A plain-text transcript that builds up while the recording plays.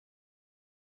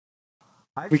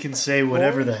We can say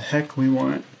whatever the heck we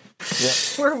want. Yeah.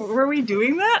 Were we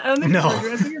doing that? I don't think No.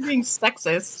 I think you're being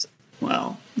sexist.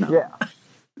 Well, no. Yeah.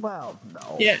 Well,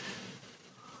 no. Yeah.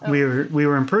 We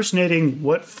were impersonating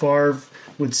what Favre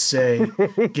would say,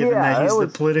 given that he's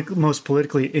the most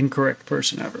politically incorrect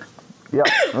person ever. Yeah,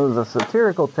 it was a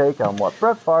satirical take on what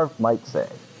Brett Favre might say.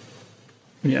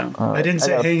 Yeah, I didn't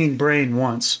say hanging brain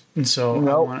once, and so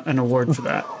I want an award for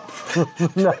that.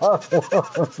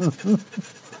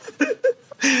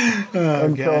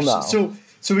 Until now.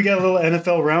 So we got a little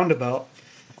NFL roundabout.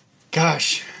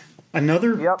 Gosh,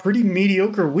 another pretty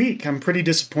mediocre week. I'm pretty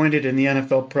disappointed in the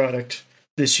NFL product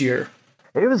this year.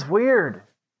 It was weird.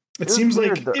 It seems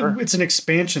like it's an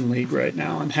expansion league right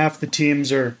now, and half the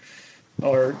teams are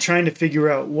trying to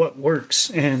figure out what works,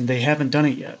 and they haven't done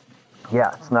it yet.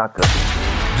 Yeah, it's not good.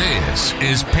 This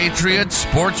is Patriot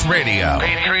Sports Radio.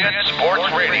 Patriot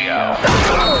Sports Radio.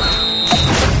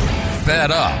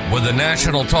 Fed up with the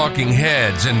national talking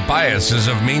heads and biases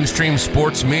of mainstream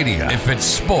sports media. If it's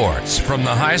sports, from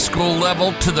the high school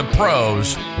level to the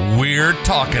pros, we're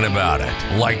talking about it.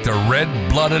 Like the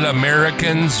red-blooded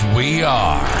Americans we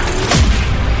are.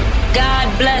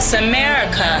 God bless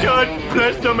America. God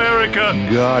bless America.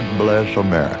 God bless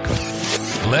America.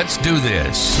 Let's do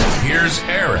this. Here's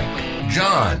Eric,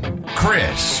 John,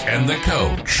 Chris, and the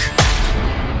coach.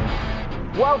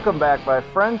 Welcome back, my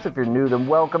friends. If you're new, then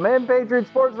welcome in. Patriot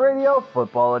Sports Radio,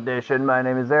 Football Edition. My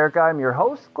name is Eric. I'm your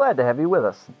host. Glad to have you with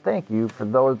us. Thank you for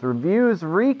those reviews.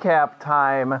 Recap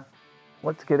time.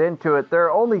 Let's get into it. There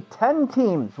are only 10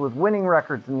 teams with winning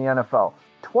records in the NFL.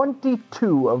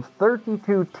 22 of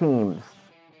 32 teams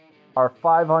are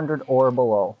 500 or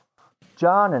below.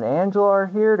 John and Angela are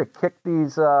here to kick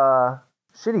these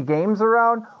shitty games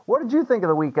around. What did you think of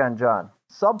the weekend, John?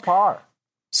 Subpar.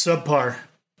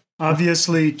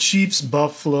 Obviously, Chiefs,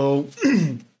 Buffalo,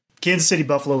 Kansas City,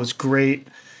 Buffalo was great.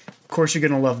 Of course, you're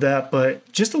going to love that,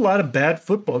 but just a lot of bad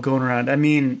football going around. I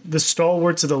mean, the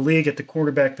stalwarts of the league at the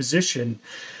quarterback position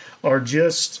are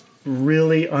just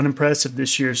really unimpressive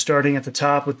this year, starting at the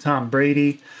top with Tom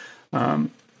Brady,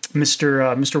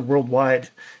 Mr. Worldwide,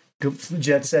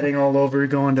 jet setting all over,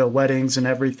 going to weddings and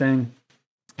everything.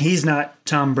 He's not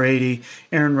Tom Brady.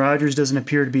 Aaron Rodgers doesn't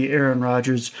appear to be Aaron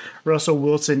Rodgers. Russell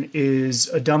Wilson is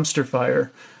a dumpster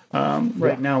fire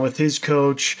right now with his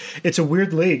coach. It's a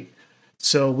weird league.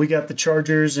 So we got the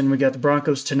Chargers and we got the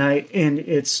Broncos tonight, and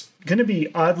it's going to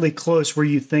be oddly close where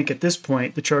you think at this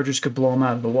point the Chargers could blow them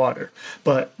out of the water.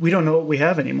 But we don't know what we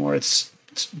have anymore. It's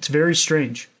very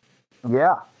strange.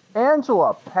 Yeah.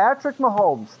 Angela, Patrick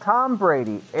Mahomes, Tom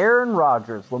Brady, Aaron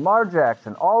Rodgers, Lamar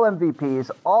Jackson, all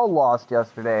MVPs, all lost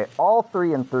yesterday, all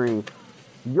 3-3.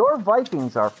 Your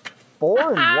Vikings are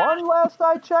 4-1 last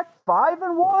I checked,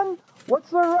 5-1. What's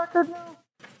their record now?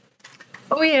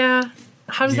 Oh yeah.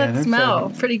 How does that smell?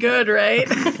 Pretty good, right?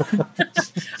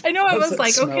 I know. I was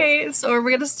like, okay, so are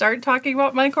we going to start talking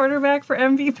about my quarterback for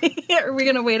MVP? Or are we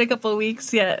going to wait a couple of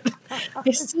weeks yet?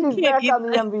 He's back on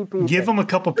the MVP. Give him a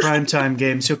couple primetime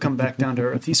games. He'll come back down to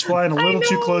earth. He's flying a little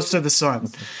too close to the sun.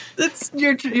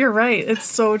 You're right. It's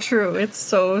so true. It's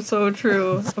so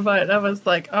true. But I was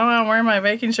like, oh, I'm wearing my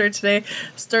Viking shirt today.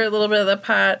 Stir a little bit of the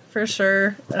pot for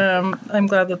sure. I'm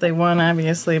glad that they won,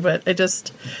 obviously. But it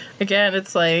just, again,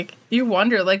 it's like, you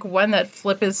wonder, like, when that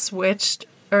flip is switched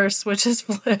or switch is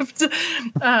flipped,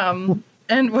 and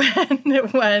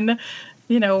when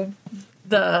you know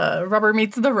the rubber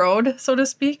meets the road, so to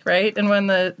speak, right? And when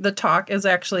the talk is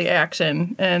actually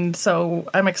action. And so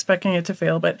I'm expecting it to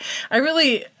fail, but I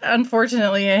really,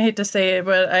 unfortunately, I hate to say it,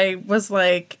 but I was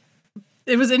like,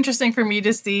 it was interesting for me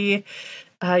to see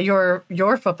your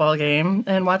football game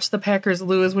and watch the Packers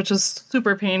lose, which was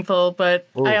super painful. But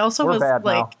I also was like.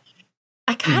 Now.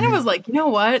 I kind of was like, you know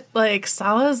what? Like,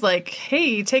 Salah's like,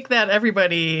 hey, take that,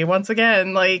 everybody, once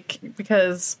again. Like,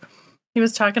 because he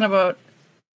was talking about,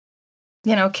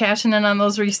 you know, cashing in on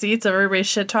those receipts of everybody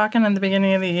shit talking in the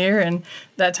beginning of the year, and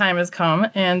that time has come.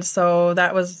 And so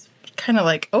that was kind of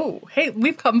like, oh, hey,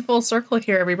 we've come full circle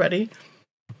here, everybody.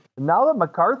 Now that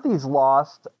McCarthy's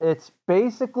lost, it's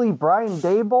basically Brian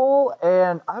Daboll,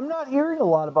 and I'm not hearing a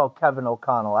lot about Kevin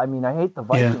O'Connell. I mean, I hate the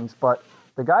Vikings, but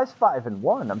the guy's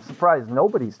 5-1. I'm surprised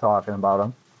nobody's talking about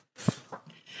him.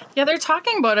 Yeah, they're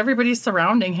talking about everybody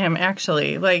surrounding him,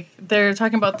 actually. Like, they're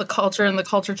talking about the culture and the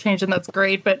culture change, and that's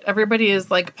great, but everybody is,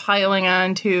 like, piling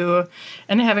on to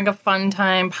and having a fun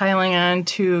time piling on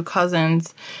to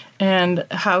Cousins and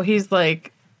how he's,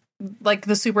 like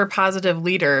the super positive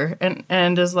leader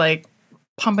and is, like,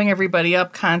 pumping everybody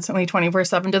up constantly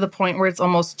 24/7 to the point where it's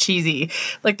almost cheesy.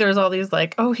 Like there's all these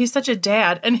like, oh, he's such a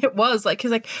dad. And it was like, he's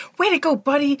like, way to go,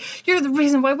 buddy. You're the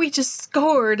reason why we just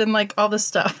scored and like all this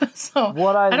stuff. So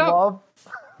what I love,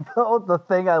 the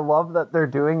thing I love that they're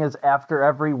doing is after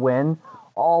every win,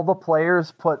 all the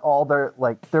players put all their,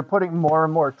 like, they're putting more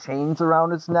and more chains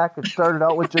around his neck. It started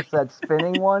out with just that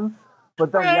spinning one,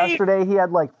 but then yesterday he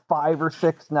had like 5 or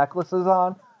 6 necklaces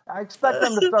on. I expect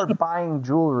them to start buying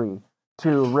jewelry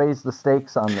to raise the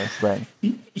stakes on this thing.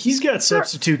 He's got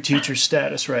substitute teacher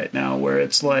status right now where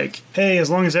it's like, hey, as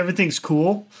long as everything's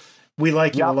cool, we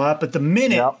like you a lot. But the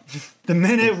minute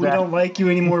we don't like you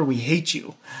anymore, we hate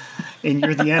you. And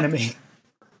you're the enemy.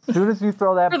 As soon as you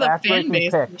throw that fan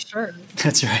base, pick. for sure.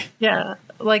 That's right. Yeah,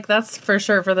 like that's for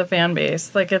sure for the fan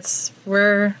base. Like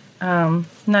we're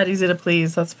not easy to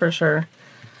please, that's for sure.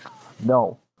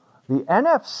 No. The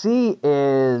NFC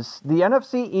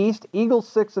East,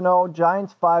 Eagles 6-0,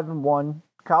 Giants 5-1,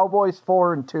 Cowboys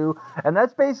 4-2, and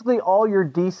that's basically all your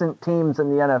decent teams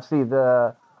in the NFC.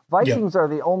 The Vikings are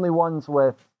the only ones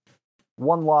with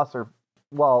one loss, they're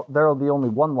the only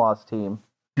one-loss team.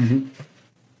 Mm-hmm.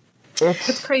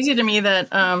 It's crazy to me that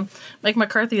Mike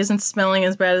McCarthy isn't smelling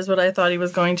as bad as what I thought he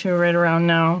was going to right around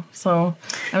now. So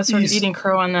I was sort of eating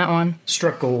crow on that one.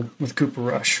 Struck gold with Cooper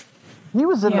Rush. He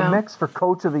was in the mix for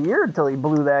Coach of the Year until he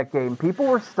blew that game. People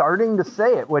were starting to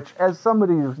say it, which, as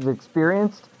somebody who's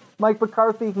experienced Mike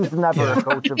McCarthy, he's never a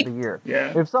Coach of the Year. Yeah.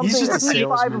 If he's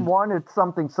 5-1, it's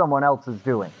something someone else is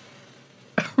doing.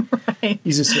 Right.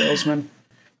 He's a salesman.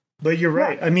 But you're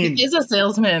right. I mean, he is a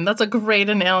salesman. That's a great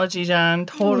analogy, John.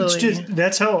 Totally.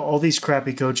 That's how all these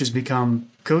crappy coaches become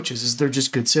coaches. Is they're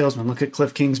just good salesmen. Look at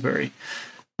Cliff Kingsbury.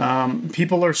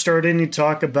 People are starting to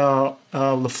talk about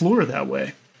LaFleur that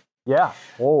way. Yeah.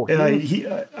 Oh. And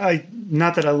I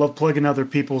not that I love plugging other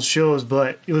people's shows,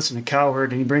 but you listen to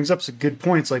Cowherd and he brings up some good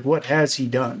points. Like, what has he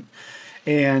done?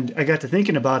 And I got to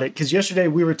thinking about it because yesterday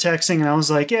we were texting and I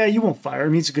was like, yeah, you won't fire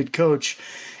him. He's a good coach.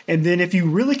 And then if you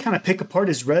really kind of pick apart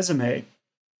his resume,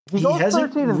 he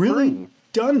hasn't really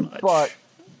done much.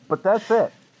 But that's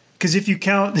it. Because if you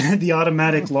count the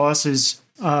automatic losses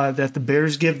that the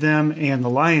Bears give them and the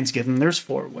Lions give them, there's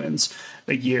 4 wins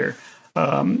a year.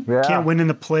 Can't win in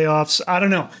the playoffs. I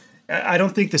don't know. I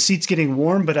don't think the seat's getting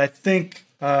warm, but I think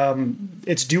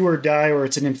it's do or die, or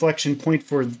it's an inflection point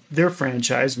for their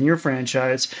franchise and your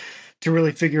franchise to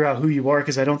really figure out who you are,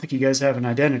 because I don't think you guys have an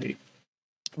identity.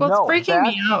 Well, it's freaking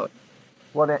me out.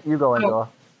 What you go, Angela?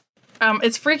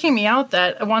 It's freaking me out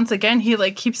that once again he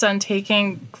like keeps on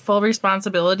taking full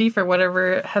responsibility for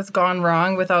whatever has gone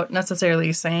wrong without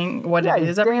necessarily saying what it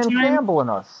is every time. Campbell in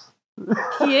us.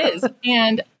 He is,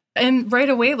 and right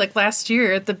away, like last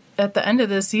year at the end of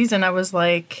the season, I was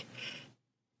like,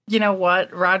 you know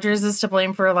what? Rodgers is to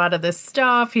blame for a lot of this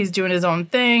stuff. He's doing his own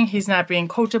thing. He's not being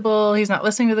coachable. He's not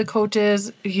listening to the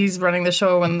coaches. He's running the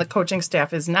show when the coaching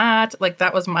staff is not. Like,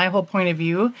 that was my whole point of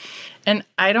view. And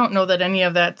I don't know that any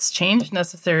of that's changed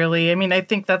necessarily. I mean, I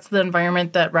think that's the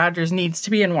environment that Rodgers needs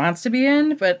to be and wants to be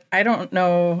in, but I don't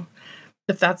know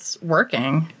if that's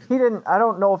working. I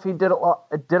don't know if he did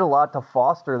a lot to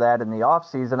foster that in the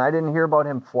offseason. I didn't hear about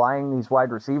him flying these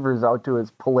wide receivers out to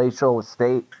his palatial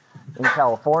estate in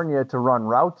California to run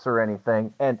routes or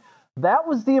anything. And that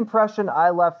was the impression I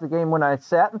left the game when I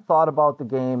sat and thought about the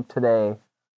game today.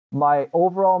 My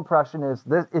overall impression is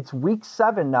it's week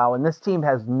 7 now, and this team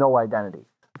has no identity.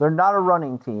 They're not a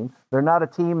running team. They're not a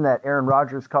team that Aaron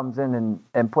Rodgers comes in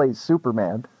and plays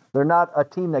Superman. They're not a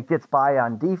team that gets by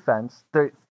on defense.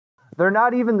 They're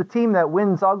not even the team that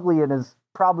wins ugly and is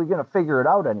probably going to figure it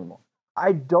out anymore.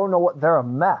 I don't know what. They're a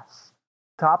mess,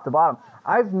 top to bottom.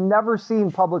 I've never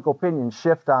seen public opinion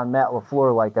shift on Matt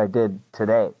LaFleur like I did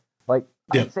today. Like,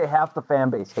 I'd say half the fan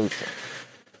base hates him.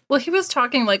 Well, he was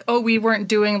talking like, oh, we weren't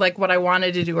doing like what I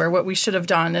wanted to do or what we should have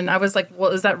done. And I was like, well,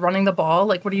 is that running the ball?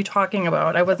 Like, what are you talking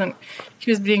about?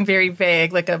 He was being very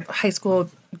vague, like a high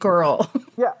school girl.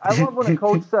 Yeah, I love when a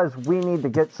coach says we need to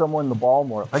get someone the ball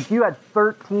more. Like, you had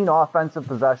 13 offensive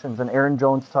possessions and Aaron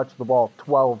Jones touched the ball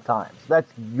 12 times.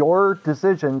 That's your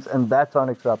decisions, and that's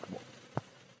unacceptable.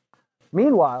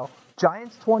 Meanwhile,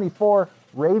 Giants 24,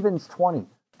 Ravens 20.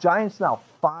 Giants now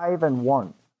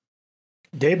 5-1.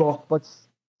 Daboll. But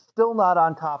still not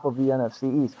on top of the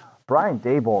NFC East. Brian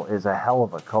Daboll is a hell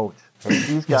of a coach.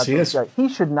 He's got he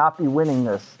should not be winning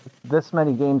this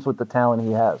many games with the talent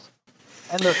he has.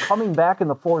 And they're coming back in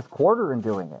the fourth quarter and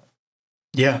doing it.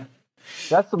 Yeah.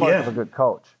 That's the mark of a good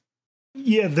coach.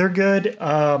 Yeah, they're good.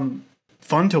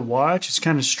 Fun to watch. It's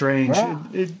kind of strange.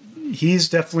 Yeah. he's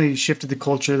definitely shifted the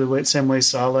culture the same way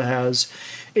Saleh has.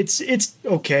 It's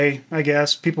okay, I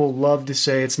guess. People love to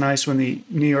say it's nice when the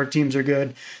New York teams are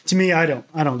good. To me, I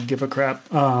don't give a crap.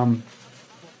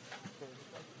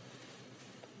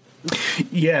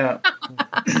 Yeah.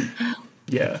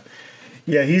 Yeah.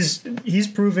 He's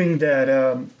proving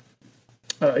that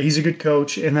he's a good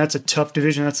coach, and that's a tough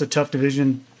division. That's the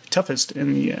toughest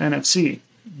in the NFC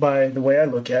by the way I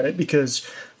look at it, because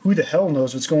who the hell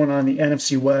knows what's going on in the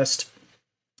NFC West?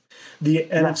 The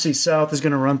NFC South is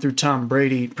going to run through Tom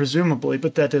Brady, presumably,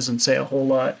 but that doesn't say a whole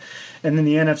lot. And then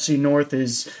the NFC North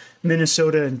is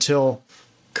Minnesota until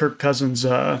Kirk Cousins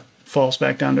falls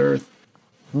back down to earth.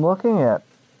 I'm looking at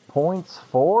points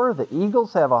for the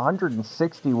Eagles have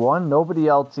 161. Nobody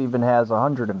else even has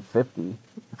 150 in the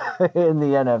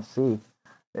NFC.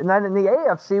 And then in the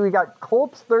AFC, we got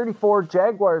Colts 34,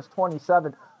 Jaguars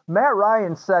 27. Matt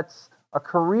Ryan sets a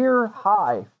career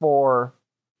high for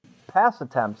pass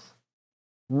attempts.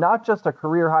 Not just a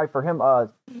career high for him, a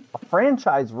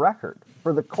franchise record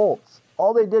for the Colts.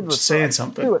 All they did was saying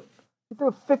something. He threw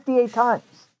it 58 times.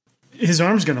 His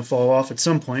arm's going to fall off at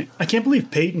some point. I can't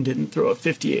believe Peyton didn't throw it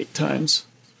 58 times.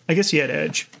 I guess he had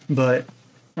edge, but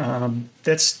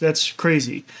that's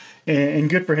crazy. And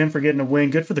good for him for getting a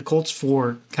win. Good for the Colts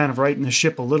for kind of righting the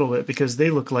ship a little bit, because they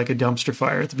look like a dumpster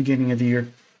fire at the beginning of the year.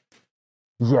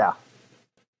 Yeah.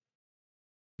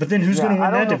 But then who's going to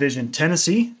win that division?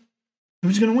 Tennessee?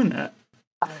 Who's going to win that?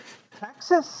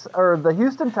 Texas, or the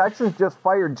Houston Texans just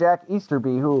fired Jack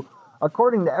Easterby, who,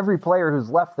 according to every player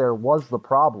who's left there, was the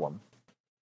problem.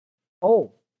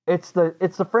 Oh, it's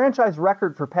the franchise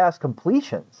record for pass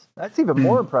completions. That's even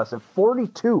more impressive.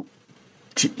 42.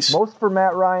 Jeez. Most for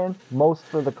Matt Ryan, most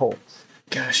for the Colts.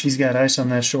 Gosh, he's got ice on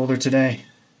that shoulder today.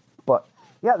 But,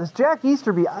 yeah, this Jack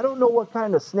Easterby, I don't know what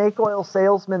kind of snake oil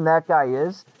salesman that guy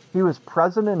is. He was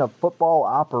president of football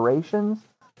operations,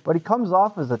 but he comes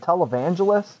off as a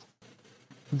televangelist.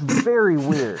 It's very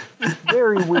weird.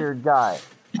 Very weird guy.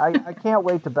 I can't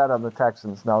wait to bet on the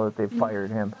Texans now that they've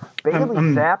fired him.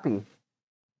 Bailey Zappi.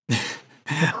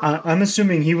 I'm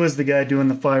assuming he was the guy doing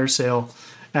the fire sale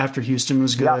after Houston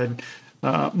was good.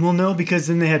 Well, no, because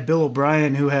then they had Bill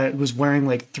O'Brien, who was wearing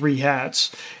like 3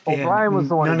 hats. O'Brien was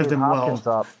the one who gave Hopkins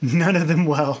up. None of them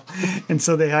well. And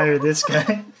so they hired this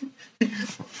guy. 3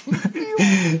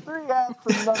 hats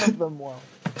and none of them well.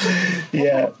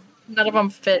 Yeah. None of them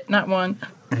fit, not one.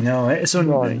 No,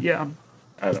 so yeah,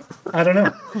 I don't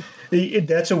know.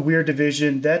 That's a weird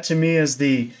division. That to me is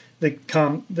the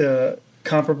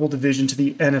comparable division to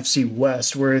the NFC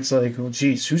West, where it's like, well,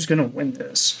 geez, who's going to win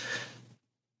this?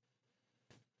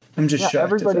 I'm just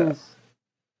shocked at that.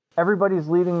 Everybody's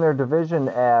leading their division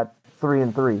at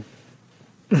 3-3.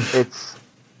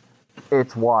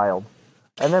 It's wild.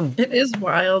 And then it is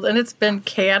wild, and it's been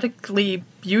chaotically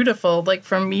beautiful. Like,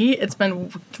 for me, it's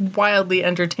been wildly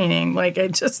entertaining. Like,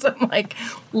 I'm like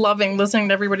loving listening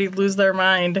to everybody lose their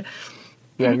mind.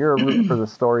 Yeah, you're a root for the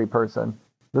story person.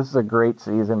 This is a great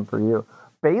season for you.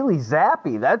 Bailey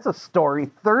Zappi, that's a story.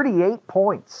 38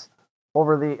 points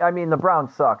over the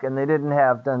Browns suck, and they didn't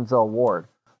have Denzel Ward,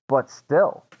 but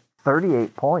still,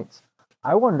 38 points.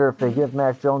 I wonder if they give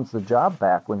Mac Jones the job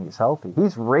back when he's healthy.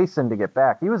 He's racing to get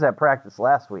back. He was at practice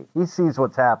last week. He sees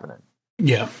what's happening.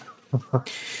 Yeah.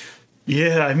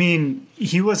 Yeah, I mean,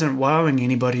 he wasn't wowing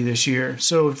anybody this year.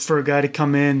 So for a guy to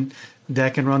come in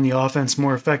that can run the offense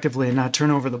more effectively and not turn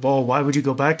over the ball, why would you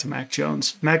go back to Mac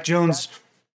Jones? Mac Jones,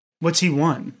 what's he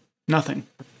won? Nothing.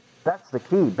 That's the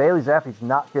key. Bailey Zappi's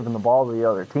not giving the ball to the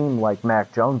other team like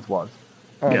Mac Jones was.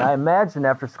 And I imagine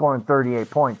after scoring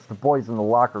 38 points, the boys in the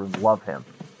locker room love him.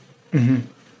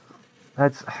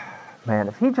 Mm-hmm. Man,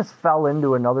 if he just fell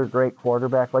into another great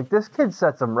quarterback, like this kid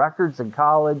set some records in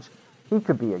college, he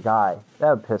could be a guy. That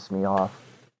would piss me off.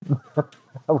 That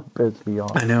would piss me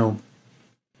off. I know.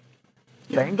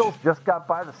 Bengals just got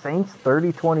by the Saints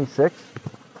 30-26.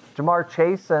 Jamar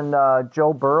Chase and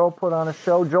Joe Burrow put on a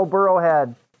show. Joe Burrow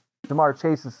had Jamar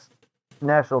Chase's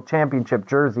national championship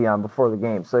jersey on before the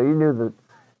game, so you knew the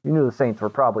Saints were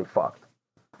probably fucked.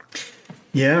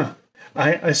 Yeah,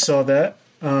 I saw that.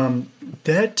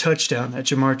 That touchdown that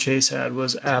Jamar Chase had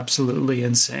was absolutely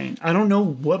insane. I don't know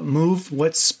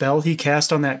what spell he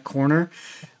cast on that corner,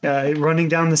 running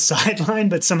down the sideline,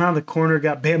 but somehow the corner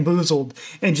got bamboozled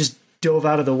and just dove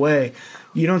out of the way.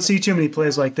 You don't see too many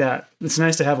plays like that. It's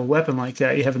nice to have a weapon like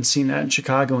that. You haven't seen that in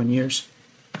Chicago in years.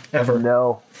 Ever.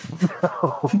 No.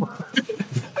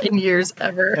 In years,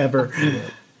 ever.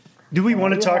 Do we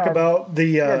want to talk about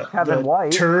the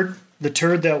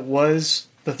turd that was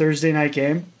the Thursday night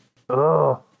game?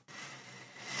 Ugh.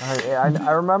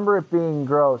 I remember it being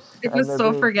gross. It was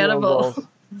so forgettable.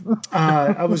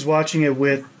 I was watching it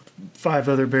with 5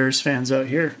 other Bears fans out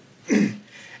here,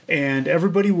 and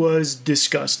everybody was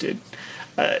disgusted.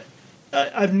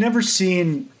 I've never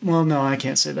seen. Well, no, I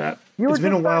can't say that. It's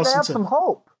been a while since some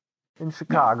hope in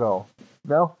Chicago.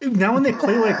 No. Now when they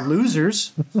play like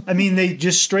losers, I mean, they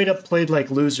just straight up played like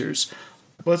losers.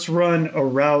 Let's run a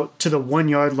route to the 1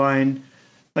 yard line.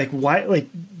 Like why? Like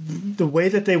the way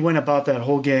that they went about that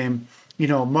whole game.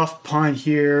 Muff punt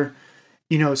here.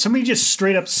 Somebody just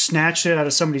straight up snatched it out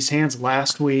of somebody's hands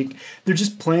last week. They're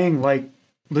just playing like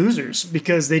losers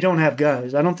because they don't have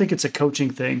guys. I don't think it's a coaching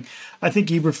thing. I think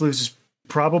Eberflus is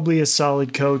probably a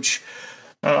solid coach.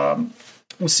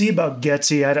 We'll see about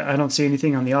Getsy. I don't see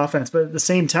anything on the offense, but at the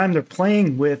same time, they're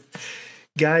playing with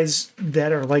guys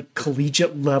that are like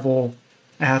collegiate level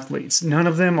athletes. None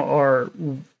of them are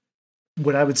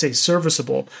what I would say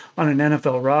serviceable on an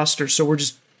NFL roster. So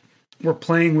we're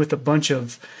playing with a bunch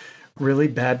of really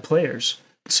bad players.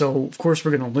 So of course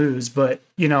we're going to lose, but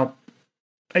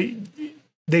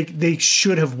they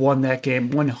should have won that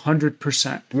game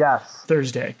 100%. Yes.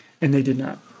 Thursday, and they did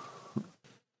not.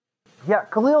 Yeah,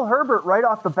 Khalil Herbert right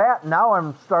off the bat. Now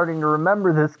I'm starting to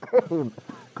remember this game.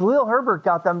 Khalil Herbert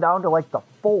got them down to like the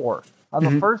 4 on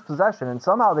the first possession, and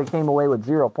somehow they came away with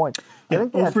 0 points. Yeah,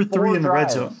 0 for 3 in the red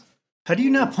zone. How do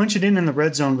you not punch it in the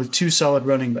red zone with 2 solid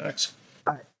running backs?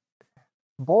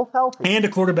 Both healthy. And a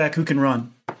quarterback who can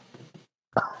run.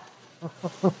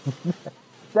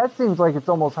 That seems like it's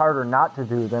almost harder not to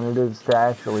do than it is to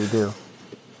actually do.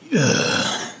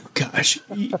 Gosh,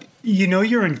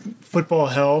 you're in football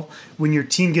hell when your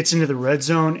team gets into the red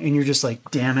zone and you're just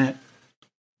like, damn it.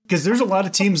 Because there's a lot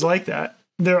of teams like that.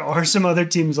 There are some other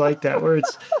teams like that where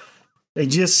they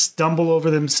just stumble over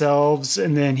themselves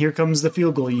and then here comes the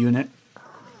field goal unit.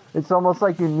 It's almost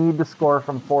like you need to score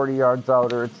from 40 yards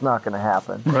out or it's not going to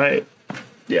happen. Right.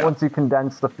 Yeah. Once you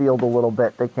condense the field a little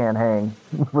bit, they can't hang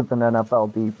with an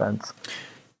NFL defense.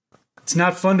 It's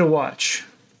not fun to watch.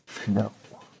 No.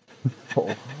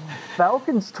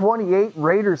 Falcons 28,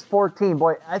 Raiders 14.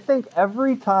 Boy, I think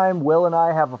every time Will and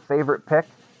I have a favorite pick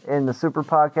in the Super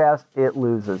Podcast, it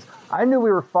loses. I knew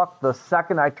we were fucked the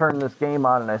second I turned this game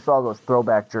on and I saw those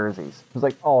throwback jerseys. I was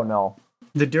like, oh no.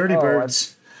 The Dirty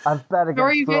Birds. I've bet against How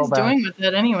are you guys throwbacks. doing with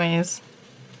it anyways?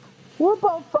 We're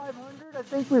about 500. I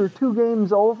think we were 2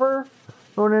 games over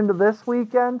going into this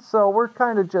weekend, so we're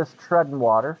kind of just treading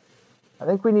water. I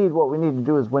think what we need to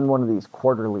do is win one of these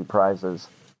quarterly prizes.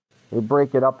 They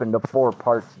break it up into 4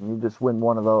 parts, and you just win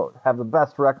one of those. Have the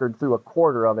best record through a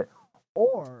quarter of it.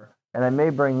 Or, and I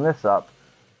may bring this up,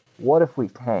 what if we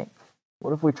tank?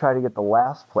 What if we try to get the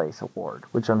last place award,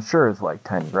 which I'm sure is like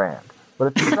 10 grand.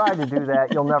 But if you try to do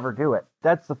that, you'll never do it.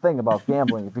 That's the thing about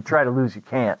gambling. If you try to lose, you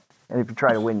can't. And if you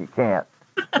try to win, you can't.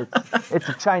 It's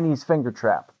a Chinese finger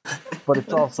trap. But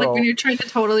it's also... It's like when you're trying to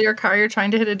total your car, you're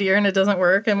trying to hit a deer and it doesn't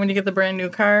work. And when you get the brand new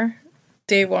car,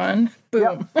 day one,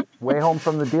 boom. Yep. Way home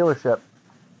from the dealership.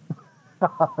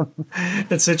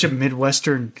 That's such a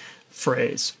Midwestern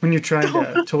phrase. When you're trying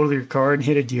to total your car and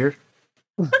hit a deer.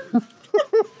 You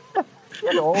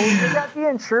got the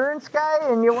insurance guy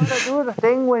and you want to do the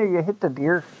thing where you hit the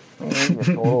deer and you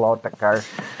total out the car.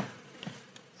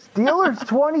 Steelers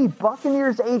 20,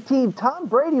 Buccaneers 18. Tom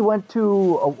Brady went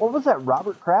to, what was that,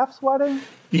 Robert Kraft's wedding?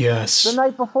 Yes. The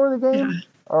night before the game? Yeah.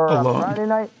 Or Alone. Friday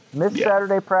night? Missed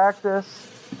Saturday practice.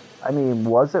 I mean,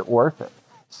 was it worth it?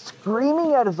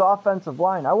 Screaming at his offensive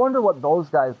line. I wonder what those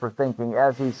guys were thinking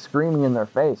as he's screaming in their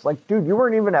face. Like, dude, you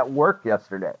weren't even at work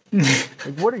yesterday.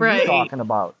 Like, what are you talking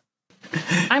about?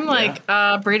 I'm like,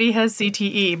 Brady has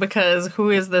CTE because who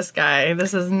is this guy?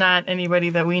 This is not anybody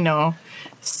that we know.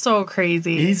 So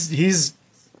crazy. He's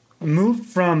moved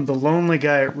from the lonely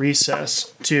guy at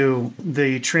recess to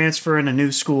the transfer in a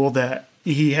new school that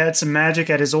he had some magic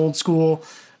at his old school,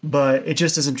 but it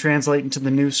just doesn't translate into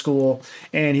the new school.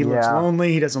 And he looks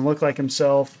lonely. He doesn't look like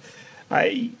himself.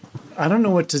 I don't know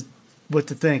what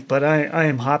to think, but I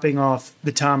am hopping off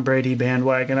the Tom Brady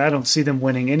bandwagon. I don't see them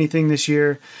winning anything this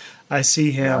year. I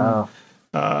see him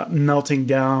melting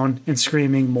down and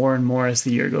screaming more and more as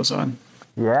the year goes on.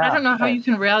 Yeah. I don't know how you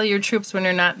can rally your troops when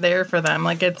you're not there for them.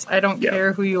 Like, I don't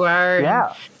care who you are.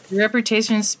 Yeah. Your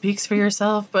reputation speaks for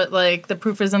yourself, but like the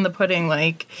proof is in the pudding.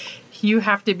 Like, you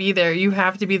have to be there. You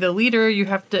have to be the leader. You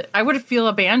have to. I would feel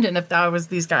abandoned if that was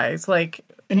these guys. Like,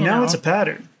 and now it's a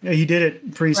pattern. He did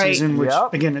it preseason, which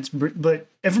again, but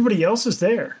everybody else is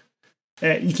there.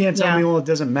 You can't tell me, well, it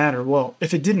doesn't matter. Well,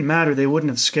 if it didn't matter, they wouldn't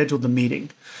have scheduled the meeting.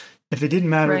 If it didn't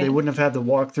matter, they wouldn't have had the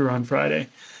walkthrough on Friday.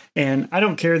 And I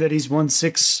don't care that he's won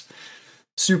 6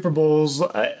 Super Bowls.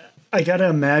 I got to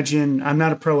imagine, I'm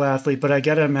not a pro athlete, but I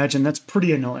got to imagine that's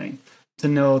pretty annoying to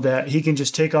know that he can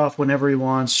just take off whenever he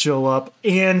wants, show up,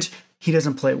 and he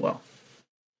doesn't play well.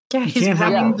 Yeah, he's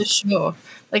running the show.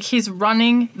 Like, he's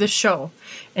running the show.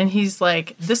 And he's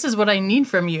like, this is what I need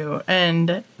from you.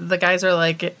 And the guys are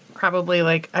like, probably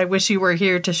like, I wish you were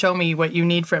here to show me what you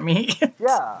need from me.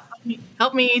 Yeah.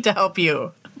 Help me to help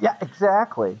you. Yeah,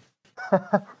 exactly.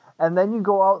 And then you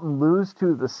go out and lose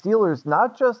to the Steelers,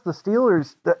 not just the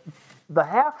Steelers, the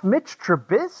half Mitch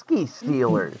Trubisky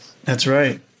Steelers. That's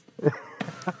right.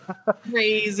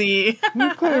 Crazy. He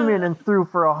came in and threw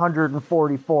for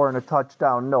 144 and a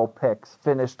touchdown, no picks,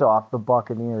 finished off the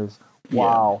Buccaneers.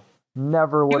 Wow. Yeah.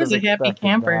 Never would have expected happy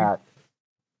camper. that.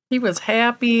 He was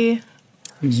happy.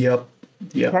 Yep.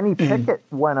 Kenny Pickett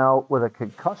went out with a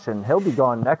concussion. He'll be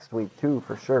gone next week, too,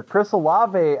 for sure. Chris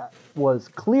Olave was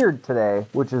cleared today,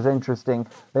 which is interesting.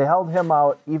 They held him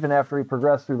out even after he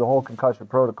progressed through the whole concussion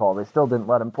protocol. They still didn't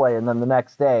let him play, and then the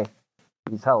next day,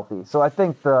 he's healthy. So I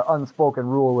think the unspoken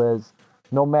rule is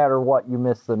no matter what, you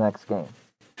miss the next game.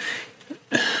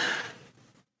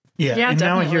 Yeah, and definitely.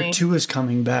 Now I hear Tua's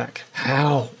coming back.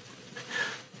 How?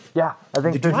 Yeah, I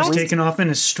think the dude was taken off in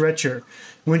a stretcher,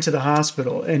 went to the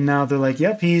hospital, and now they're like,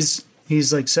 yep, he's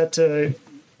like set to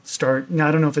start. Now,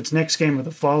 I don't know if it's next game or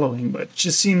the following, but it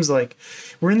just seems like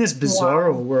we're in this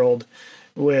bizarro world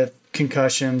with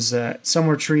concussions that some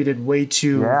are treated way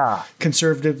too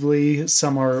conservatively,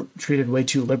 some are treated way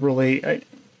too liberally.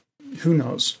 Who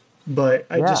knows? But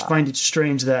I just find it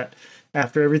strange that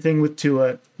after everything with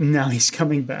Tua, now he's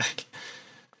coming back.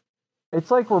 It's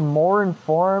like we're more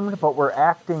informed, but we're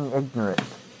acting ignorant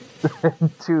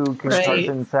to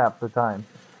concussions half the time.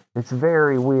 It's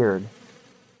very weird.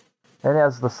 And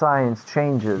as the science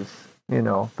changes,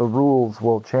 the rules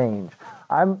will change.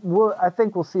 I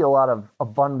think we'll see a lot of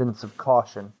abundance of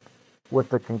caution with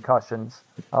the concussions,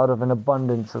 out of an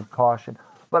abundance of caution.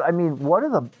 But I mean, where do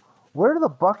the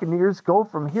Buccaneers go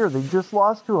from here? They just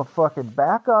lost to a fucking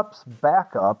backup's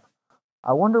backup.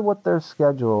 I wonder what their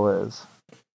schedule is.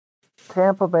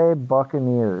 Tampa Bay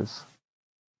Buccaneers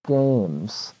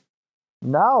games.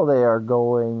 Now they are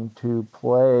going to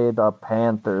play the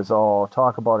Panthers. Oh,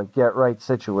 talk about a get-right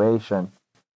situation.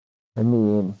 I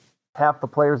mean, half the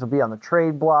players will be on the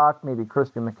trade block. Maybe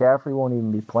Christian McCaffrey won't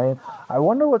even be playing. I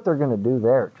wonder what they're going to do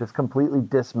there. Just completely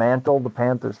dismantle the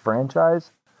Panthers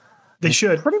franchise? They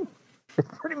should.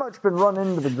 It's pretty much been run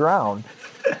into the ground.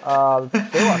 They lost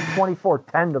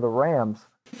 24-10 to the Rams.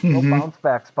 No bounce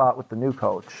back spot with the new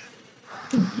coach.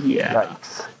 Yeah.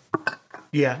 Yikes.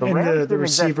 Yeah, the and Rams the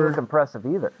receiver exactly look impressive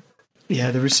either.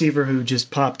 Yeah, the receiver who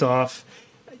just popped off.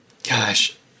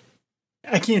 Gosh,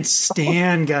 I can't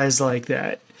stand guys like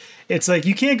that. It's like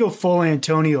you can't go full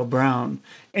Antonio Brown.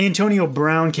 Antonio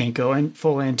Brown can't go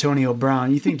full Antonio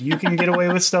Brown. You think you can get away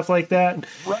with stuff like that?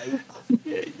 Right.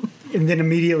 And then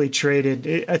immediately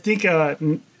traded. I think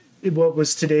what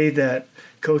was today that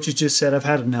coaches just said, I've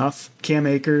had enough. Cam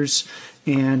Akers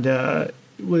and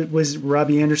was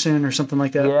Robbie Anderson or something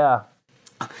like that? Yeah.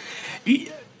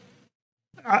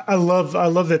 I love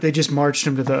that they just marched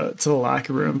him to the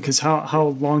locker room, because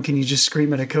how long can you just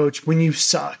scream at a coach when you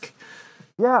suck?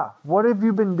 Yeah, what have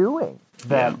you been doing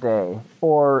that day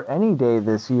or any day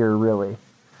this year, really?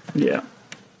 Yeah.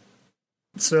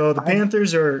 So the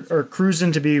Panthers are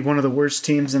cruising to be one of the worst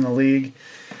teams in the league.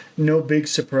 No big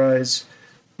surprise.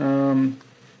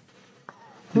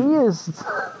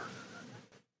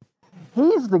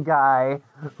 He's the guy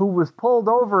who was pulled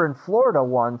over in Florida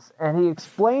once, and he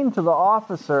explained to the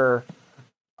officer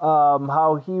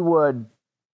how he would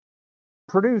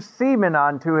produce semen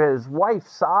onto his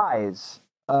wife's eyes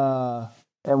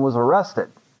and was arrested.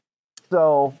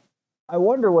 So I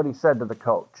wonder what he said to the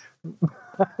coach.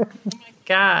 Oh my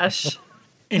gosh.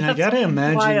 And I gotta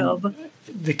imagine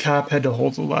the cop had to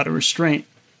hold a lot of restraint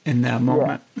in that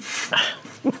moment.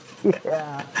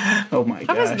 Yeah. Oh my gosh.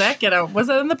 How does that get out? Was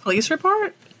that in the police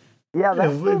report? Yeah,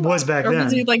 it was back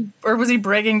then. Was he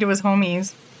bragging to his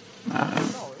homies?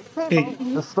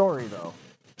 The story though.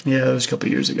 Yeah, it was a couple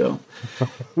years ago.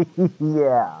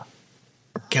 Yeah.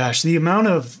 Gosh, the amount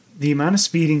of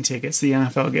speeding tickets the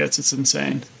NFL gets, it's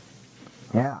insane.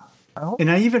 Yeah.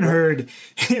 I even heard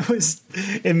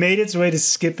it made its way to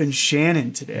Skip and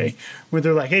Shannon today, where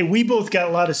they're like, hey, we both got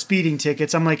a lot of speeding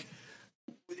tickets. I'm like,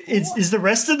 is the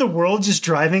rest of the world just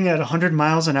driving at 100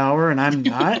 miles an hour and I'm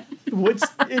not?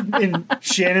 And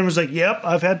Shannon was like, yep,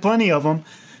 I've had plenty of them.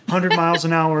 100 miles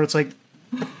an hour. It's like,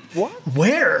 what?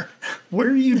 Where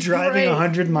are you driving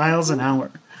 100 miles an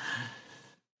hour?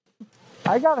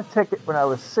 I got a ticket when I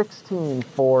was 16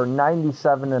 for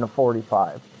 97 and a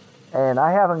 45. And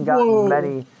I haven't gotten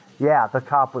many. Yeah, the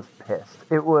cop was pissed.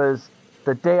 It was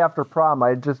the day after prom. I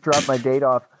had just dropped my date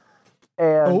off.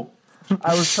 And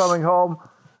I was coming home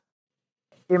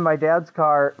in my dad's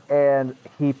car, and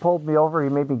he pulled me over. He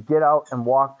made me get out and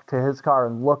walk to his car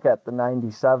and look at the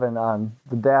 97 on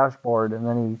the dashboard. And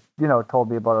then he, told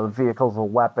me about the vehicle's a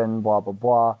weapon, blah, blah,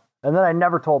 blah. And then I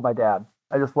never told my dad.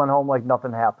 I just went home like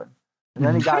nothing happened. And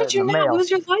then he got it in the mail. How did you not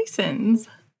lose your license?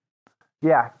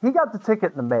 Yeah, he got the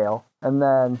ticket in the mail, and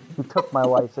then he took my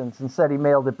license and said he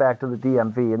mailed it back to the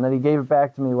DMV. And then he gave it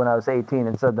back to me when I was 18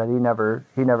 and said that he never,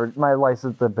 my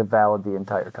license had been valid the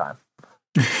entire time.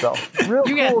 So, real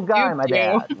cool guy, my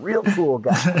dad. Real cool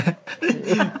guy.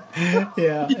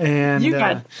 Yeah, and you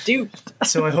got duped.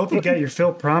 So I hope you got your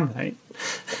Phil prom night.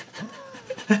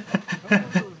 It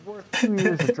was worth 2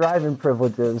 years of driving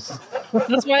privileges.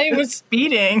 That's why he was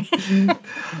speeding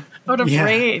out of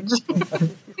rage.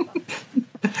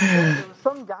 There was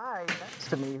some guy next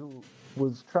to me who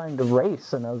was trying to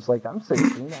race, and I was like, I'm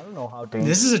 16. I don't know how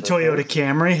dangerous this is a Toyota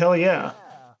Camry. Hell yeah.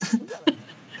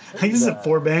 I think this is a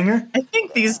four-banger. I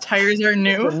think these tires are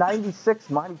new. It's a 96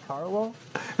 Monte Carlo.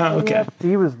 Oh, okay.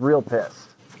 He was real pissed.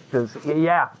 Because,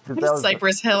 There's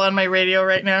Cypress Hill on my radio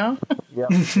right now. Yep.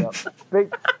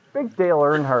 Big Dale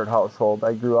Earnhardt household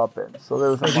I grew up in. So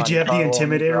there was did you have the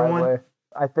Intimidator one?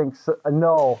 I think so.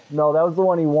 No, that was the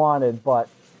one he wanted, but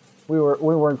we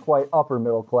weren't quite upper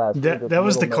middle class. That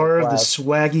was the car of the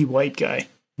swaggy white guy.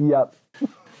 Yep.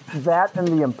 That and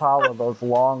the Impala, those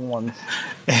long ones.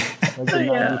 Like the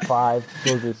 95.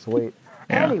 Those are sweet.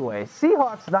 Yeah. Anyway,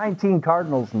 Seahawks 19,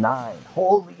 Cardinals 9.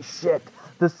 Holy shit.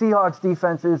 The Seahawks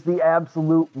defense is the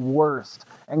absolute worst,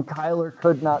 and Kyler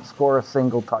could not score a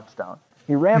single touchdown.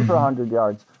 He ran for 100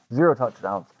 yards, 0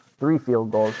 touchdowns, 3 field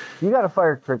goals. You got to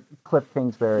fire Cliff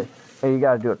Kingsbury, and you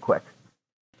got to do it quick.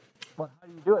 But how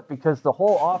do you do it? Because the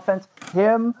whole offense,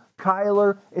 him,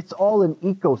 Kyler, it's all an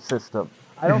ecosystem.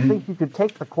 I don't think you could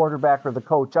take the quarterback or the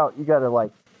coach out. You got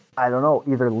to,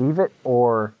 either leave it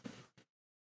or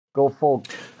go full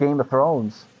Game of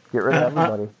Thrones. Get rid of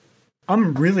everybody.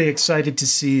 I'm really excited to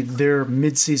see their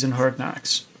midseason Hard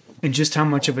Knocks and just how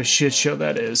much of a shit show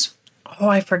that is. Oh,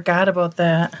 I forgot about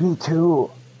that. Me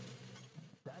too.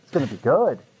 That's going to be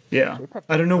good. Yeah.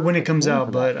 I don't know when it comes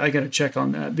out, but I got to check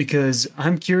on that because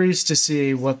I'm curious to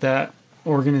see what that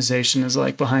organization is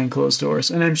like behind closed doors.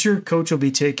 And I'm sure Coach will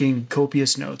be taking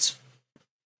copious notes.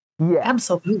 Yeah.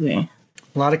 Absolutely.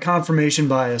 A lot of confirmation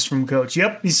bias from Coach.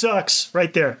 Yep, he sucks.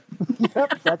 Right there.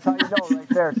 Yep, that's how you know right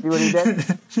there. See what he did?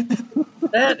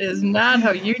 That is not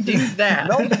how you do that.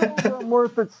 No program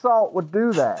worth its salt would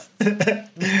do that.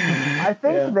 I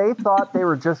think they thought they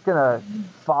were just going to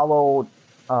follow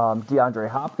DeAndre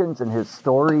Hopkins and his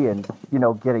story and,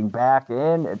 getting back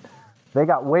in. And they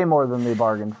got way more than they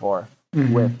bargained for.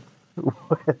 Will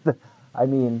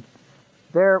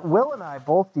and I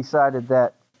both decided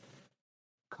that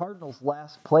Cardinals'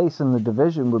 last place in the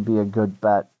division would be a good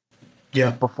bet. Yeah.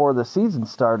 Before the season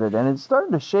started, and it's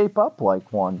starting to shape up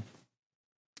like one.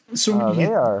 So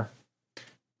they are.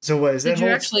 So what is that? Did you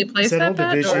actually place that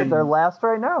bet? Division? They're last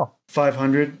right now.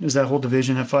 500. Is that whole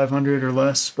division at 500 or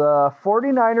less? The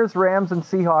 49ers, Rams, and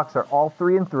Seahawks are all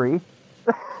 3-3,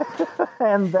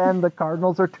 and then the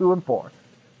Cardinals are 2-4.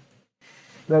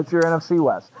 That's your NFC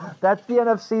West. That's the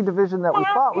NFC division that we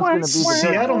thought was going to be the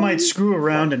Seattle might screw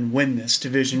around and win this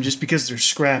division just because they're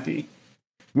scrappy.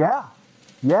 Yeah.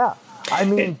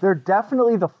 They're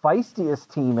definitely the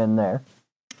feistiest team in there.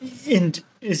 And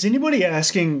is anybody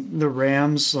asking the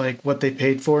Rams, what they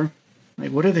paid for?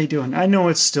 What are they doing? I know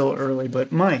it's still early,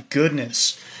 but my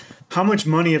goodness. How much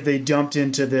money have they dumped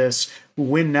into this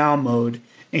win now mode,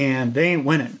 and they ain't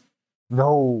winning?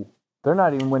 No. They're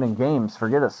not even winning games.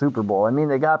 Forget a Super Bowl.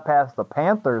 They got past the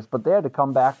Panthers, but they had to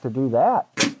come back to do that.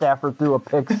 Stafford threw a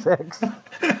pick 6.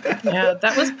 Yeah,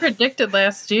 that was predicted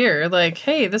last year.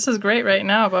 Hey, this is great right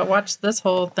now, but watch this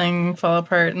whole thing fall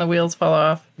apart and the wheels fall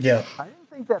off. Yeah. I didn't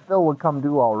think that bill would come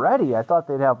due already. I thought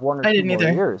they'd have 1 or 2 more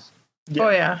years. Yeah. Oh,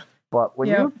 yeah. But when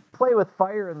you play with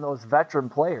fire and those veteran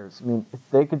players,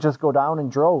 they could just go down in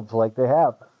droves like they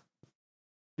have.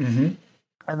 Mm-hmm.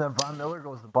 And then Von Miller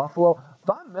goes to Buffalo.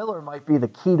 Von Miller might be the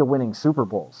key to winning Super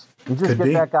Bowls. You just Could get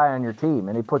be. that guy on your team,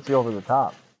 and he puts you over the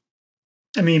top.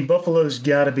 Buffalo's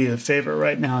got to be the favorite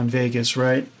right now in Vegas,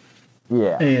 right?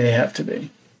 Yeah. They have to be.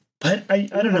 But I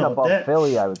don't know. Above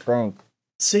Philly, I would think.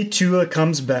 Say Tua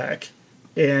comes back,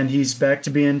 and he's back to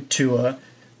being Tua.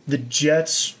 The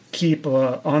Jets keep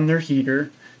on their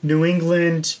heater. New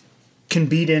England can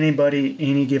beat anybody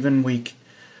any given week.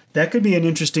 That could be an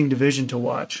interesting division to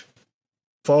watch.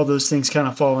 If all those things kind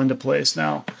of fall into place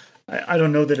now. I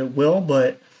don't know that it will,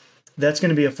 but that's going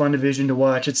to be a fun division to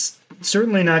watch. It's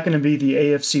certainly not going to be the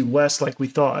AFC West like we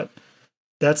thought.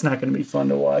 That's not going to be fun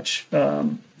to watch.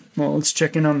 Well, let's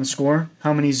check in on the score.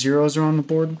 How many zeros are on the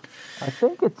board? I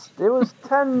think it was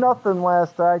 10-0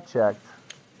 last I checked.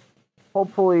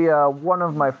 Hopefully, one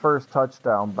of my first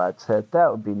touchdown bets hit.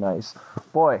 That would be nice.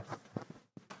 Boy,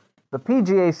 the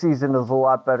PGA season is a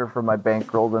lot better for my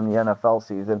bankroll than the NFL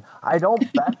season. I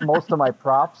don't bet most of my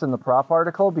props in the prop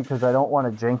article because I don't want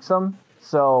to jinx them.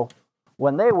 So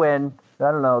when they win,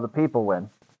 I don't know, the people win.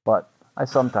 But I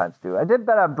sometimes do. I did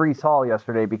bet on Breece Hall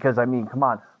yesterday because, I mean, come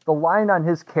on. The line on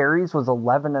his carries was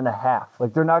 11.5.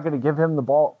 Like, they're not going to give him the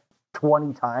ball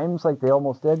 20 times like they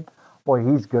almost did. Boy,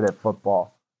 he's good at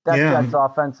football.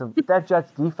 That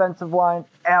Jets defensive line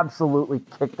absolutely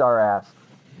kicked our ass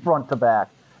front to back.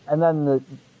 And then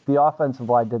the offensive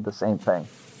line did the same thing.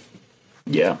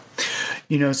 Yeah.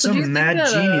 You know, some mad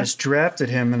genius drafted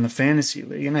him in the fantasy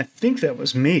league, and I think that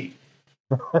was me.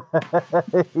 Yeah.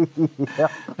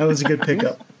 That was a good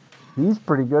pickup. He's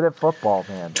pretty good at football,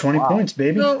 man. 20 points,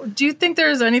 baby. So, do you think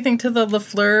there's anything to the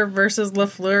LaFleur versus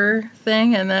LaFleur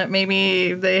thing, and that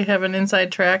maybe they have an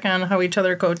inside track on how each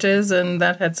other coaches, and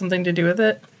that had something to do with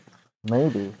it?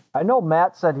 Maybe. I know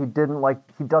Matt said he doesn't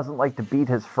like to beat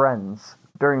his friends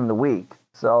during the week.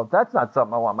 So that's not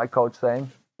something I want my coach saying.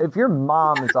 If your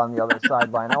mom is on the other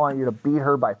sideline, I want you to beat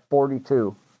her by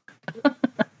 42.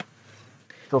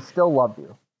 She'll still love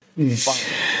you.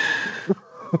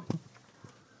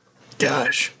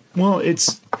 Gosh. Well,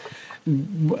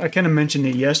 I kind of mentioned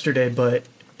it yesterday, but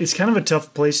it's kind of a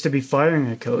tough place to be firing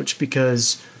a coach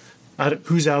because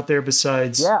who's out there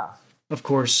besides, of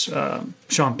course,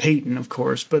 Sean Payton, of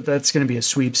course, but that's going to be a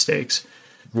sweepstakes.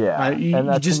 Yeah.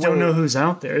 You just don't know who's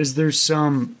out there. Is there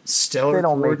some stellar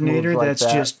coordinator that's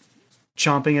just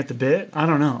chomping at the bit? I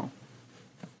don't know.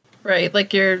 Right,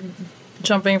 like you're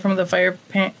jumping from the frying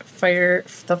pan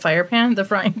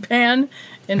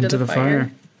into the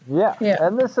fire. Yeah,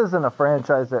 and this isn't a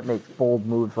franchise that makes bold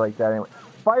moves like that anyway.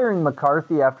 Firing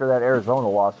McCarthy after that Arizona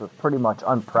loss was pretty much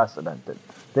unprecedented.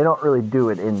 They don't really do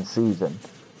it in season.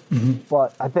 Mm-hmm.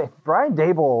 But I think Brian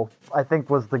Daboll,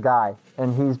 was the guy,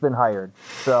 and he's been hired.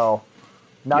 So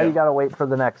now you got to wait for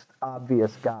the next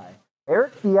obvious guy.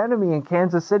 Eric Bieniemy in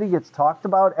Kansas City gets talked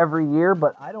about every year,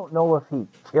 but I don't know if he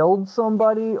killed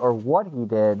somebody or what he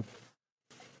did.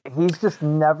 He's just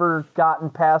never gotten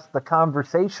past the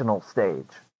conversational stage.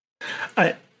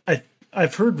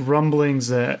 I've heard rumblings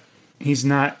that he's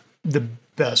not the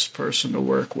best person to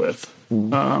work with.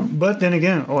 But then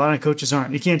again, a lot of coaches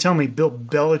aren't. You can't tell me Bill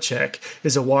Belichick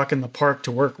is a walk in the park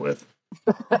to work with.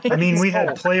 I mean, we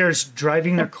had players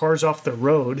driving their cars off the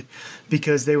road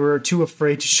because they were too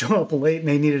afraid to show up late and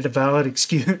they needed a valid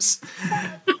excuse.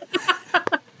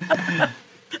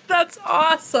 That's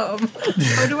awesome.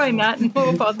 How do I not know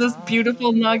about this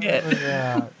beautiful nugget?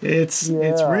 Yeah. It's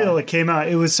real. It came out.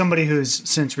 It was somebody who's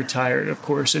since retired, of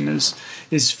course, and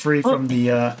is free from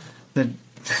the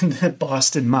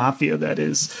Boston Mafia that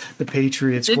is the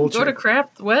Patriots Didn't culture. Go to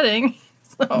Kraft's wedding.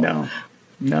 So.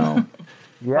 No.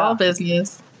 Yeah. All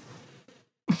business.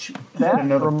 That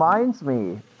reminds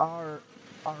me, our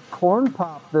corn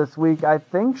pop this week, I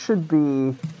think, should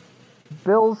be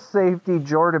Bills safety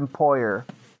Jordan Poyer,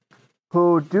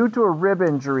 who, due to a rib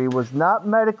injury, was not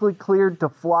medically cleared to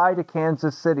fly to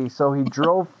Kansas City, so he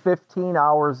drove 15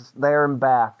 hours there and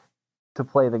back to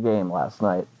play the game last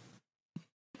night.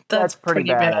 That's pretty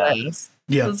badass.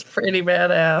 Yeah. That's pretty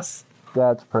badass.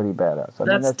 That's pretty badass.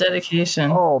 That's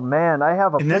dedication. Oh, man, I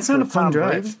have a And that's not a fun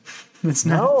drive. That's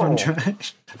not a fun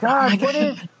drive. God, what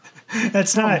is...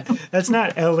 That's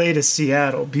not LA to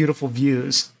Seattle. Beautiful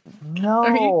views. No.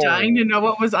 Are you dying to know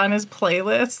what was on his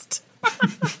playlist?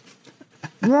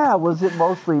 Yeah, was it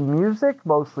mostly music,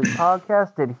 mostly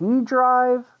podcast? Did he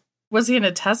drive? Was he in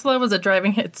a Tesla? Was it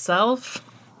driving itself?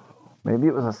 Maybe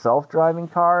it was a self-driving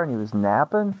car and he was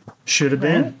napping? Should have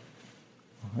been.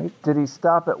 Right. Did he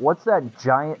stop at,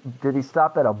 did he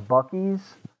stop at a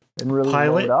Buc-ee's and really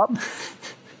load up?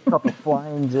 A couple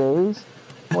Flying J's.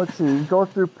 Let's see, go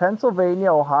through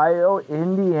Pennsylvania, Ohio,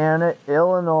 Indiana,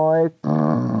 Illinois,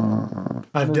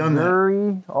 I've done that.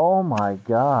 Missouri. Oh my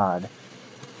God.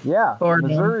 Yeah,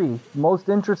 Missouri, most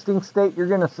interesting state you're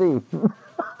going to see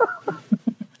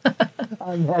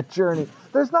on that journey.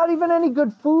 There's not even any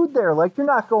good food there. Like, you're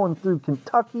not going through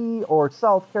Kentucky or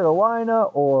South Carolina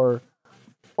or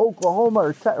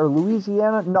Oklahoma or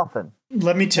Louisiana, nothing.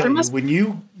 Let me tell you, when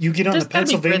you get on the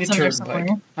Pennsylvania Turnpike,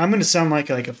 I'm going to sound like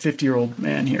a 50-year-old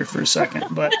man here for a second,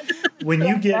 but when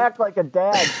you get... Act like a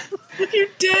dad. You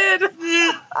did.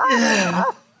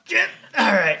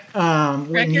 All right.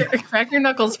 Crack your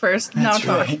knuckles first. Now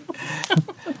talk. Right.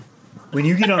 When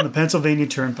you get on the Pennsylvania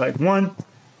Turnpike, one,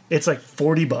 it's like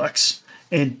 $40,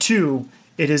 and two,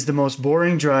 It is the most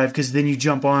boring drive because then you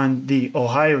jump on the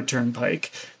Ohio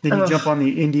Turnpike, then you jump on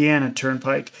the Indiana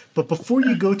Turnpike. But before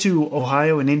you go to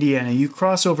Ohio and Indiana, you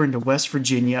cross over into West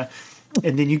Virginia,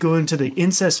 and then you go into the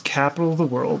incest capital of the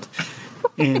world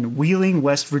in Wheeling,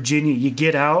 West Virginia. You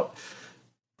get out,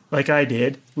 like I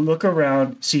did, look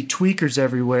around, see tweakers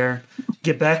everywhere,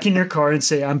 get back in your car and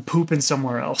say, I'm pooping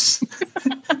somewhere else.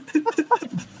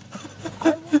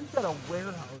 I worked at a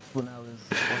warehouse when I was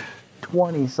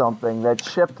 20-something that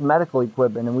shipped medical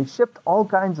equipment, and we shipped all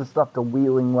kinds of stuff to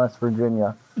Wheeling, West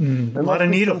Virginia. A lot of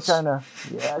needles.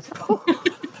 Yes.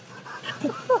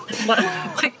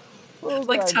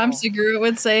 like Tom Segura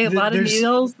would say, a lot of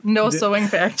needles, no sewing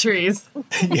factories.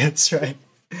 Yeah, that's right.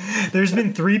 There's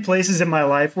been 3 places in my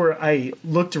life where I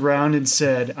looked around and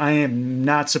said, I am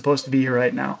not supposed to be here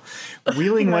right now.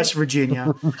 Wheeling, West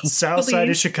Virginia, south side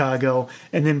of Chicago,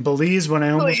 and then Belize when I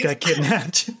almost got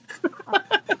kidnapped.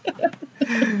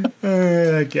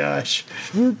 Oh, gosh.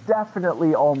 You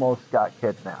definitely almost got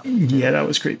kidnapped. Yeah, that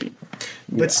was creepy.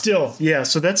 But still, yeah,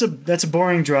 so that's a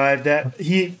boring drive. That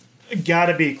he got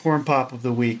to be Corn Pop of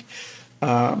the week.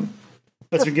 That's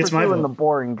what gets my vote. The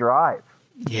boring drive.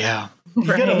 Yeah. You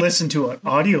got to listen to an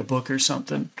audiobook or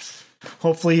something.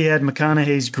 Hopefully he had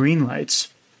McConaughey's Green Lights.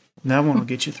 That one will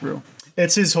get you through.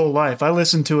 It's his whole life. I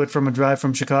listened to it from a drive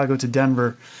from Chicago to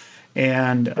Denver.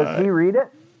 And does he read it?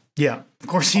 Yeah, of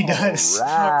course he does.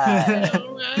 Right.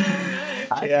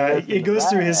 Yeah, it goes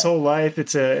through his whole life.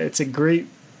 It's a great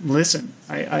listen.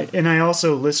 I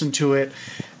also listened to it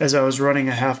as I was running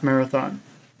a half marathon.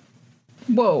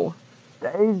 Whoa.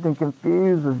 Dazed and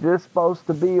Confused was just supposed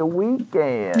to be a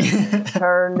weekend. It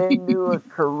turned into a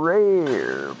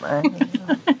career, man.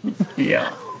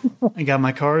 Yeah. I got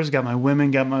my cars, got my women,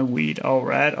 got my weed. All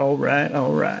right. Well,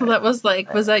 that was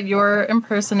was that your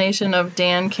impersonation of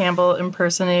Dan Campbell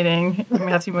impersonating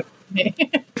Matthew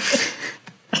McConaughey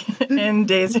in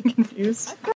Dazed and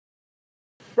Confused?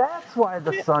 That's why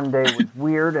the Sunday was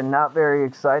weird and not very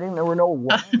exciting. There were no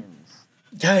lions.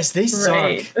 Guys, they suck.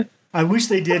 Right. I wish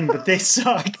they didn't, but they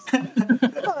suck.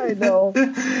 I know.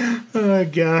 Oh,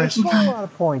 gosh. They score a lot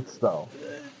of points, though.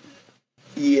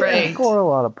 Yeah. Right. They score a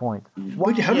lot of points.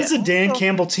 Wow. How does the Dan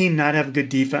Campbell team not have a good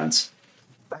defense?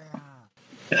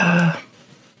 Yeah,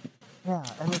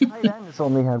 and the tight end has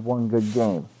only had one good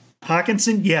game.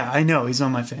 Hawkinson? Yeah, I know. He's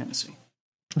on my fantasy.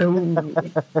 Had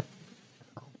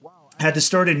to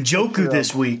start Njoku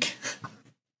this week.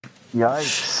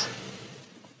 Yikes.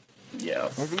 Yeah.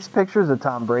 These pictures of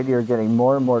Tom Brady are getting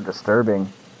more and more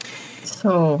disturbing.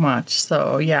 So much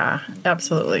so, yeah,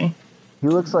 absolutely. He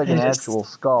looks like an actual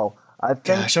skull.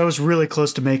 Gosh, I was really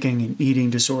close to making an eating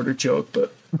disorder joke,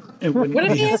 but it wouldn't. What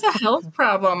if he has a health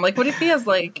problem? Like, what if he has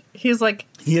he has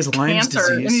Lyme's cancer,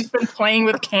 disease, and he's been playing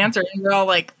with cancer, and you're all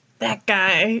like, that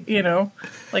guy,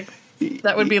 like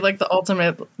that would be like the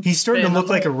ultimate. He's starting to look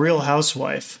like a Real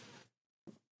Housewife,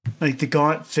 like the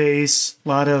gaunt face, a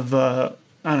lot of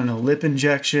lip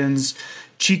injections,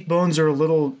 cheekbones are a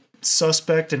little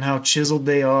suspect in how chiseled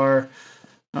they are.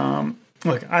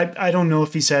 Look, I don't know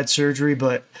if he's had surgery,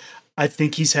 but I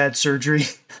think he's had surgery.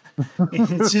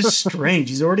 It's just strange.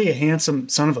 He's already a handsome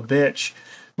son of a bitch.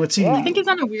 What's he? I think he's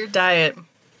on a weird diet.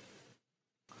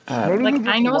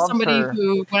 I know somebody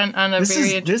who went on a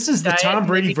This is the Tom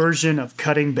Brady version of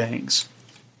cutting bangs.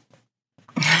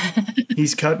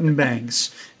 He's cutting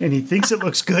bangs, and he thinks it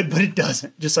looks good, but it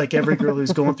doesn't. Just like every girl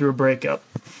who's going through a breakup.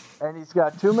 And he's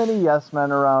got too many yes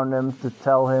men around him to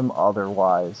tell him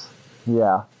otherwise.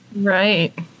 Yeah.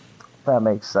 Right. That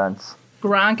makes sense.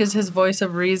 Gronk is his voice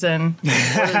of reason. What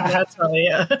does that tell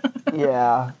you?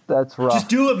 Yeah, that's rough. Just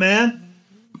do it, man.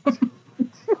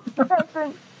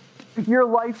 Your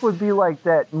life would be like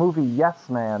that movie Yes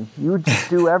Man. You would just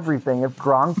do everything. If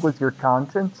Gronk was your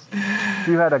conscience, if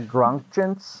you had a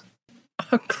Gronkchance.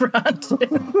 A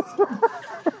Gronkchance.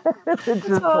 It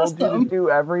just told you to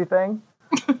do everything.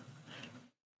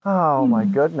 Oh my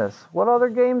goodness. What other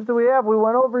games do we have? We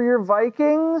went over your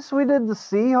Vikings. We did the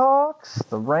Seahawks,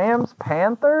 the Rams,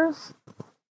 Panthers.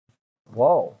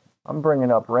 Whoa. I'm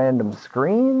bringing up random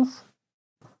screens.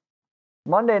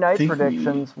 Monday night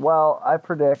predictions. Well, I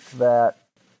predict the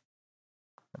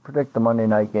Monday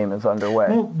night game is underway.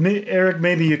 Well, Eric,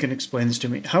 maybe you can explain this to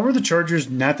me. How are the Chargers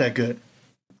not that good?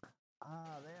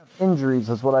 They have injuries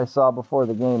is what I saw before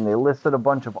the game. They listed a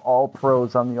bunch of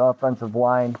all-pros on the offensive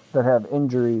line that have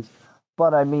injuries.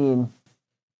 But, I mean,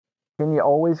 can you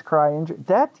always cry injury?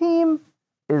 That team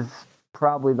is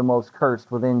probably the most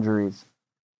cursed with injuries.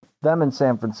 Them in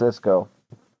San Francisco.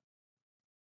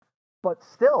 But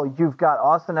still, you've got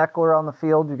Austin Eckler on the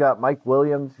field. You've got Mike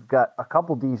Williams. You've got a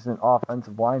couple decent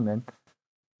offensive linemen.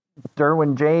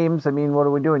 Derwin James. I mean, what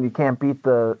are we doing? You can't beat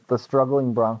the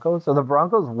struggling Broncos. Are the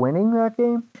Broncos winning that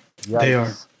game? Yikes. They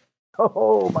are.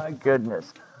 Oh, my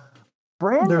goodness.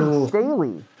 Brandon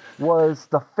Staley was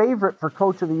the favorite for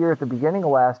Coach of the Year at the beginning of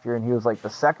last year, and he was like the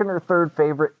second or third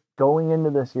favorite going into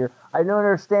this year. I don't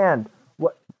understand.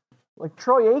 Like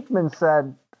Troy Aikman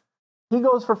said, he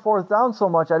goes for fourth down so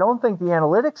much, I don't think the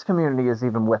analytics community is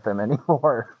even with him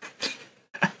anymore.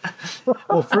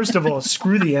 Well, first of all,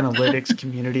 screw the analytics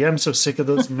community. I'm so sick of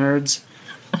those nerds.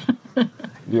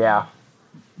 Yeah.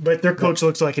 But their coach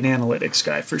looks like an analytics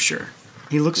guy for sure.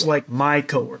 He looks like my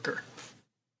coworker.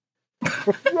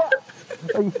 Yeah.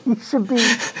 He should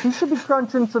be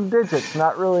crunching some digits,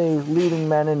 not really leading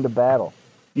men into battle.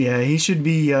 Yeah, he should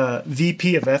be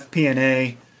VP of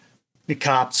FP&A, the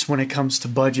cops when it comes to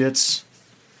budgets.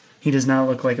 He does not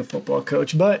look like a football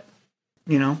coach, but,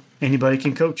 anybody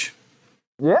can coach.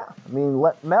 Yeah, I mean,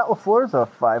 Matt LaFleur's a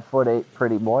 5'8"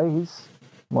 pretty boy.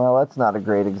 That's not a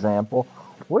great example.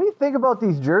 What do you think about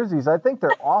these jerseys? I think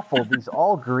they're awful. These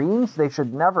all greens, they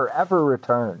should never, ever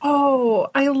return. Oh,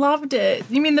 I loved it.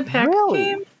 You mean the Packer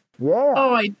game? Yeah.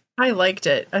 Oh, I liked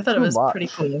it. I thought it was pretty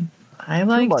cool. I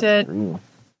liked it. Green.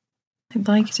 I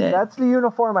liked it. That's the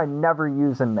uniform I never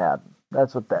use in Madden.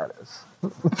 That's what that is.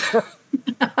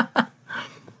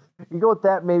 You go with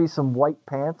that, maybe some white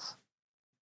pants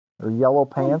or yellow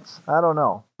pants. I don't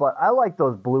know. But I like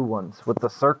those blue ones with the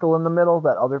circle in the middle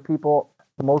that other people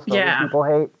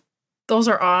hate. Those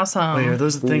are awesome. Oh, yeah, are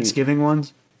those the Thanksgiving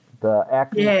ones? The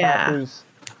Acme Packers.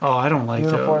 Oh, I don't like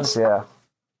uniforms. those.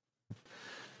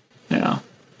 Yeah.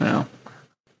 Yeah.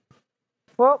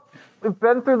 Well, we've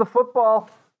been through the football.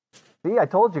 See, I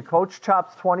told you, Coach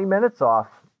chops 20 minutes off.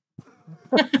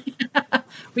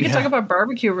 We can talk about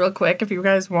barbecue real quick if you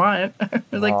guys want.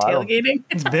 Tailgating.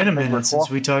 It's been a minute since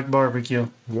we talked barbecue.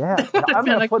 Yeah, I'm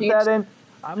going to put that in.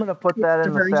 I'm going to put that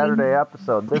in the Saturday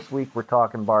episode. This week we're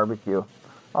talking barbecue.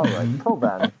 All right, until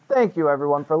then, thank you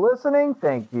everyone for listening.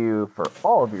 Thank you for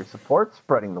all of your support,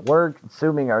 spreading the word,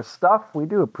 consuming our stuff. We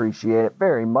do appreciate it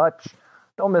very much.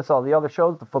 Don't miss all the other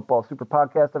shows, the Football Super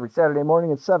Podcast every Saturday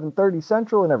morning at 7:30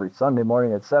 Central and every Sunday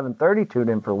morning at 7:30. Tune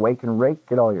in for Wake and Rake.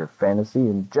 Get all your fantasy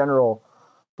and general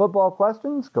football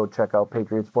questions. Go check out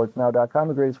PatriotSportsNow.com,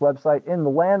 the greatest website in the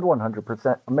land,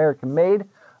 100% American-made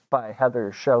by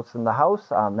Heather Schouts in the House.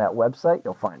 On that website,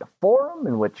 you'll find a forum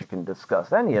in which you can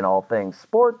discuss any and all things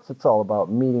sports. It's all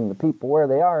about meeting the people where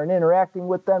they are and interacting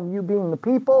with them, you being the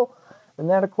people in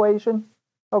that equation.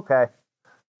 Okay.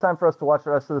 Time for us to watch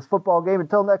the rest of this football game.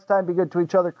 Until next time, be good to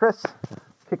each other. Chris,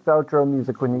 kick the outro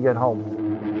music when you get home.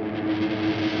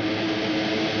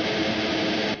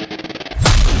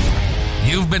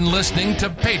 You've been listening to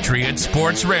Patriot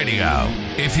Sports Radio.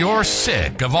 If you're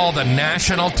sick of all the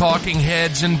national talking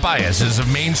heads and biases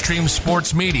of mainstream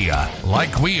sports media,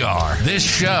 like we are, this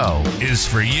show is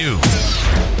for you.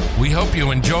 We hope you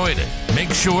enjoyed it.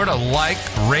 Make sure to like,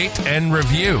 rate, and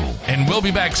review. And we'll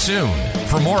be back soon.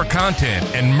 For more content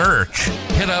and merch,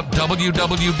 hit up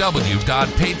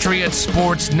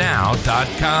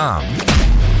www.patriotsportsnow.com.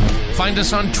 Find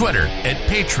us on Twitter at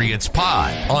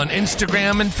PatriotsPod, on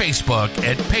Instagram and Facebook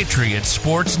at Patriot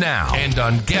Sports Now, and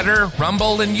on Getter,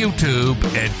 Rumble, and YouTube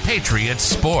at Patriot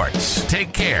Sports.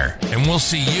 Take care, and we'll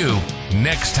see you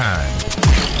next time.